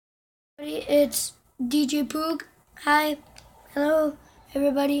It's DJ Poog. Hi, hello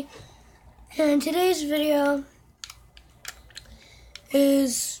everybody. And today's video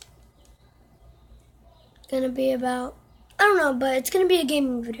is gonna be about, I don't know, but it's gonna be a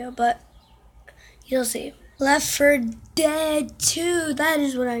gaming video, but you'll see. Left 4 Dead 2, that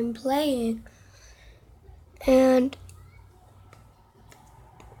is what I'm playing. And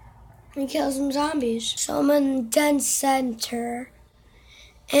I kill some zombies. So I'm in Den Center.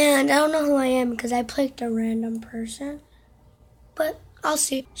 And I don't know who I am because I picked a random person. But I'll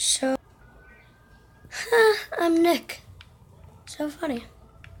see. So, I'm Nick. So funny.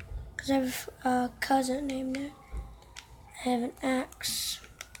 Because I have a cousin named Nick. I have an axe.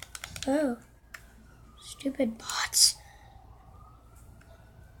 Oh. Stupid bots.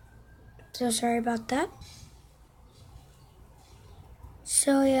 So sorry about that.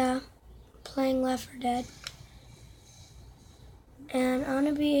 So yeah, playing Left 4 Dead. And I want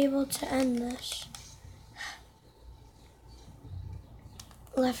to be able to end this.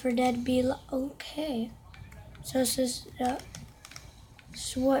 Left 4 Dead be okay. So this is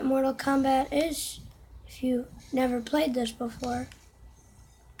what Mortal Kombat is. If you never played this before,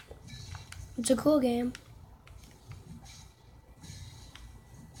 it's a cool game.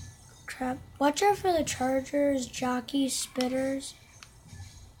 Crap! Watch out for the chargers, jockeys, spitters.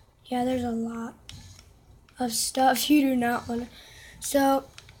 Yeah, there's a lot of stuff you do not want to. So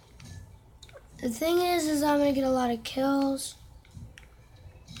the thing is I'm gonna get a lot of kills.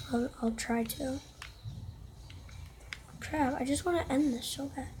 I'll try to. Crap, I just want to end this so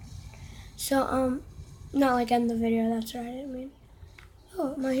bad. So, not like end the video, that's what I didn't mean.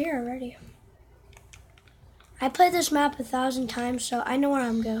 Oh, I'm here already. I played this map 1,000 times, so I know where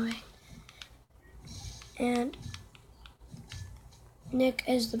I'm going. And Nick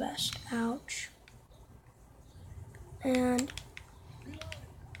is the best. Ouch. And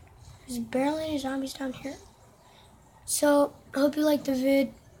there's barely any zombies down here. So, I hope you liked the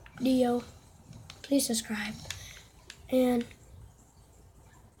video. Please subscribe. And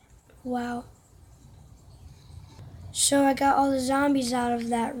wow. So I got all the zombies out of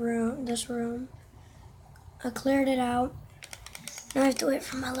this room. I cleared it out. Now I have to wait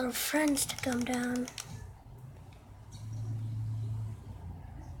for my little friends to come down.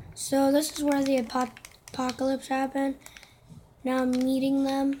 So this is where the apocalypse happened. Now I'm meeting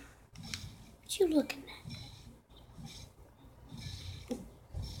them. What you looking at?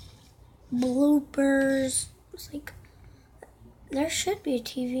 Bloopers. It's like, there should be a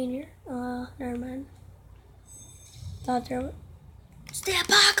TV near. Never mind. Thought there was. It's the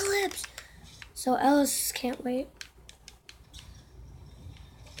apocalypse! So Ellis can't wait.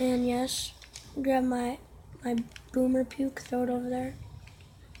 And yes, grab my boomer puke, throw it over there.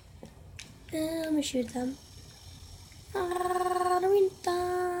 And let me shoot them.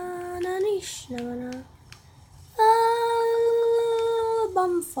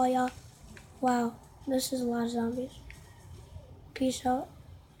 Bonfire. Wow, this is a lot of zombies. Peace out.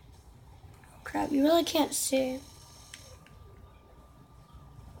 Oh, crap, you really can't see.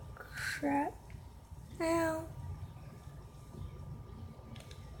 Crap. Ow.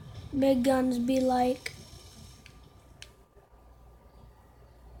 Big guns be like.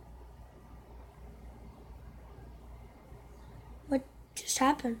 What just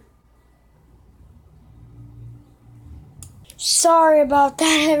happened? Sorry about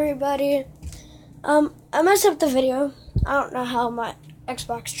that, everybody. I messed up the video. I don't know how my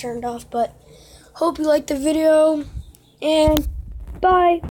Xbox turned off, but hope you liked the video, and bye.